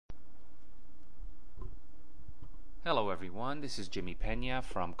Hello everyone, this is Jimmy Pena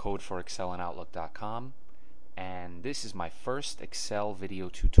from CodeForExcelAndOutlook.com, and this is my first Excel video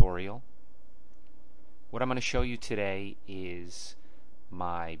tutorial. What I'm going to show you today is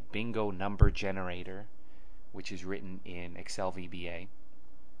my bingo number generator, which is written in Excel VBA.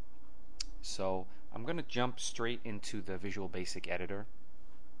 So I'm going to jump straight into the Visual Basic editor,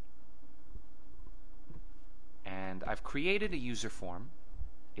 and I've created a user form.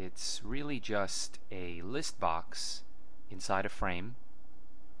 It's really just a list box inside a frame,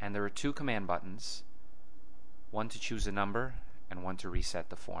 and there are two command buttons, one to choose a number and one to reset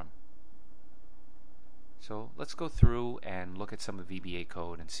the form. So let's go through and look at some of the VBA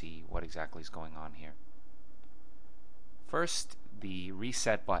code and see what exactly is going on here. First, the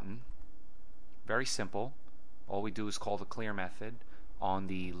reset button. Very simple. All we do is call the clear method on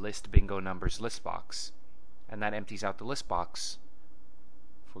the list bingo numbers list box, and that empties out the list box.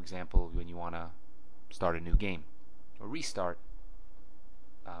 For example, when you want to start a new game or restart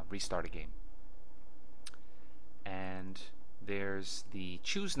a game. And there's the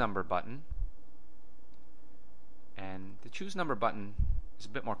choose number button, and the choose number button is a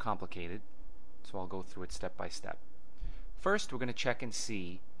bit more complicated, so I'll go through it step by step. First, we're going to check and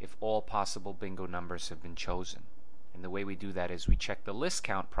see if all possible bingo numbers have been chosen, and the way we do that is we check the list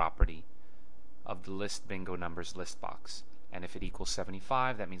count property of the list bingo numbers list box. And if it equals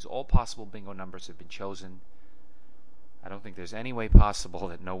 75, that means all possible bingo numbers have been chosen. I don't think there's any way possible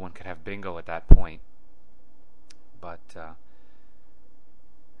that no one could have bingo at that point, but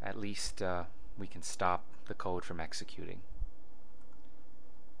at least we can stop the code from executing.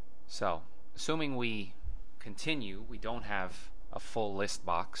 So, assuming we continue, we don't have a full list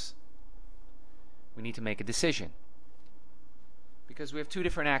box, we need to make a decision, because we have two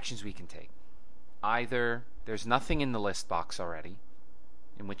different actions we can take. Either there's nothing in the list box already,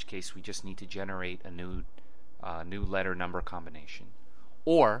 in which case we just need to generate a new letter number combination,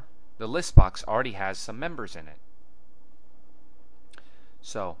 or the list box already has some members in it.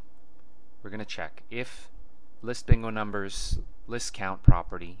 So we're going to check if list bingo numbers list count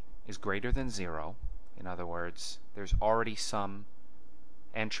property is greater than 0. In other words, there's already some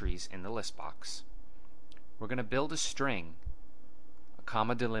entries in the list box. We're going to build a string, a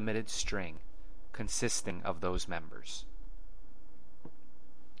comma delimited string, consisting of those members.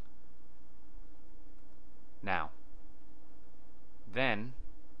 Now, then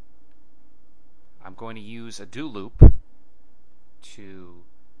I'm going to use a do loop to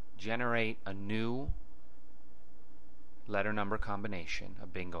generate a new letter number combination, a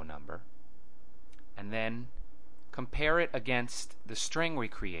bingo number, and then compare it against the string we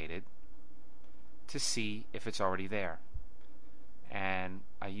created to see if it's already there. And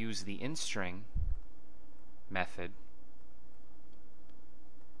I use the inString method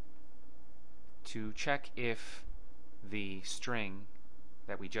to check if the string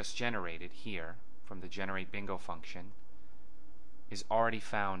that we just generated here from the generate bingo function is already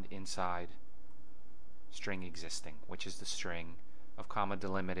found inside string existing, which is the string of comma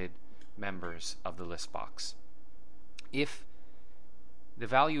delimited members of the list box. If the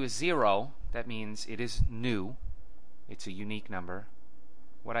value is 0, that means it is new. It's a unique number.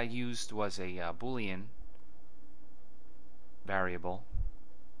 What I used was a Boolean variable.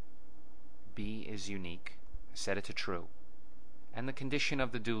 B is unique. I set it to true. And the condition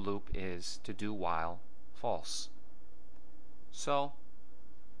of the do loop is to do while false. So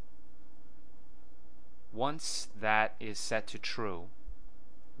once that is set to true,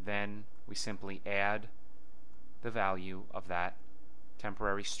 then we simply add the value of that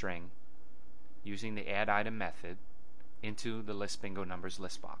temporary string using the add item method into the list bingo numbers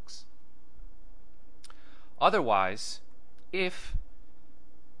list box. Otherwise, if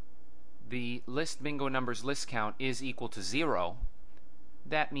the list bingo numbers list count is equal to 0,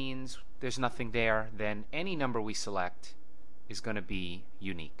 that means there's nothing there. Then any number we select is going to be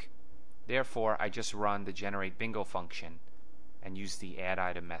unique. Therefore, I just run the generate bingo function and use the add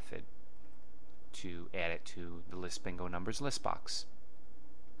item method to add it to the list bingo numbers list box.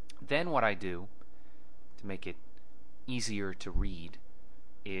 Then what I do to make it easier to read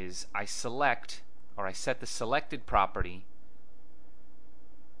is I select, or I set the selected property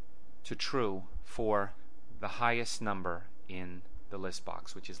to true for the highest number in the list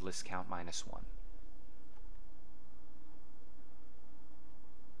box, which is list count -1.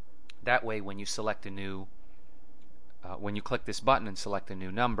 That way, when you select a new when you click this button and select a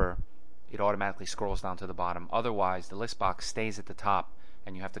new number, it automatically scrolls down to the bottom. Otherwise, the list box stays at the top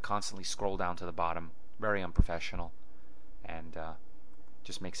and you have to constantly scroll down to the bottom. Very unprofessional, and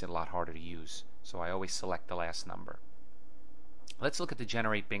just makes it a lot harder to use. So I always select the last number. Let's look at the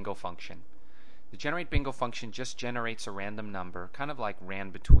generate bingo function. The generate bingo function just generates a random number, kind of like ran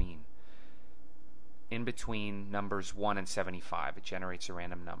between. In between numbers 1 and 75, it generates a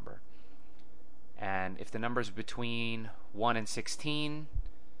random number. And if the number is between 1 and 16,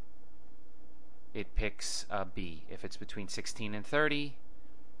 it picks a B. If it's between 16 and 30,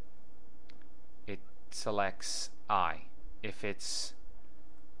 it selects I. If it's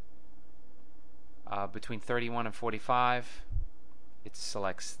between 31 and 45, it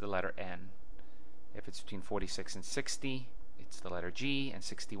selects the letter N. If it's between 46 and 60, it's the letter G, and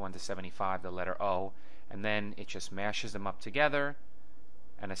 61 to 75, the letter O. And then it just mashes them up together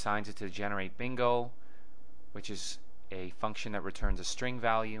and assigns it to the generate bingo, which is a function that returns a string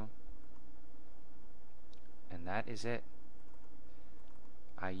value. And that is it.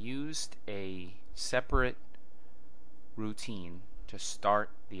 I used a separate routine to start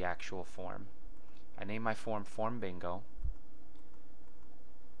the actual form. I named my form Form Bingo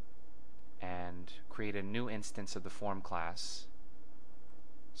and create a new instance of the form class,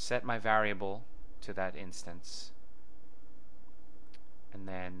 set my variable to that instance, and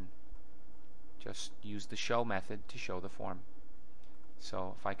then just use the show method to show the form.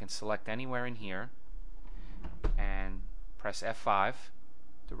 So if I can select anywhere in here and press F5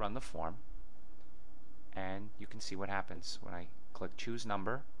 to run the form, and you can see what happens. When I click choose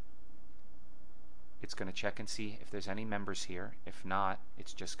number, it's going to check and see if there's any members here. If not,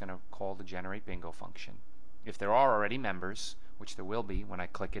 it's just going to call the generate bingo function. If there are already members, which there will be when I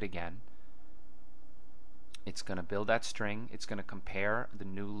click it again, it's going to build that string. It's going to compare the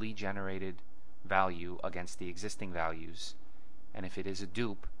newly generated value against the existing values, and if it is a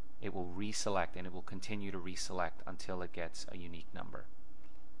dupe, it will reselect, and it will continue to reselect until it gets a unique number.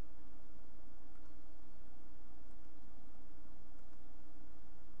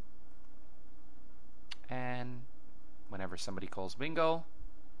 And whenever somebody calls bingo,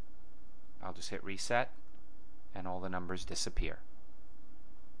 I'll just hit reset and all the numbers disappear.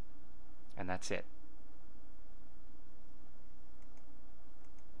 And that's it.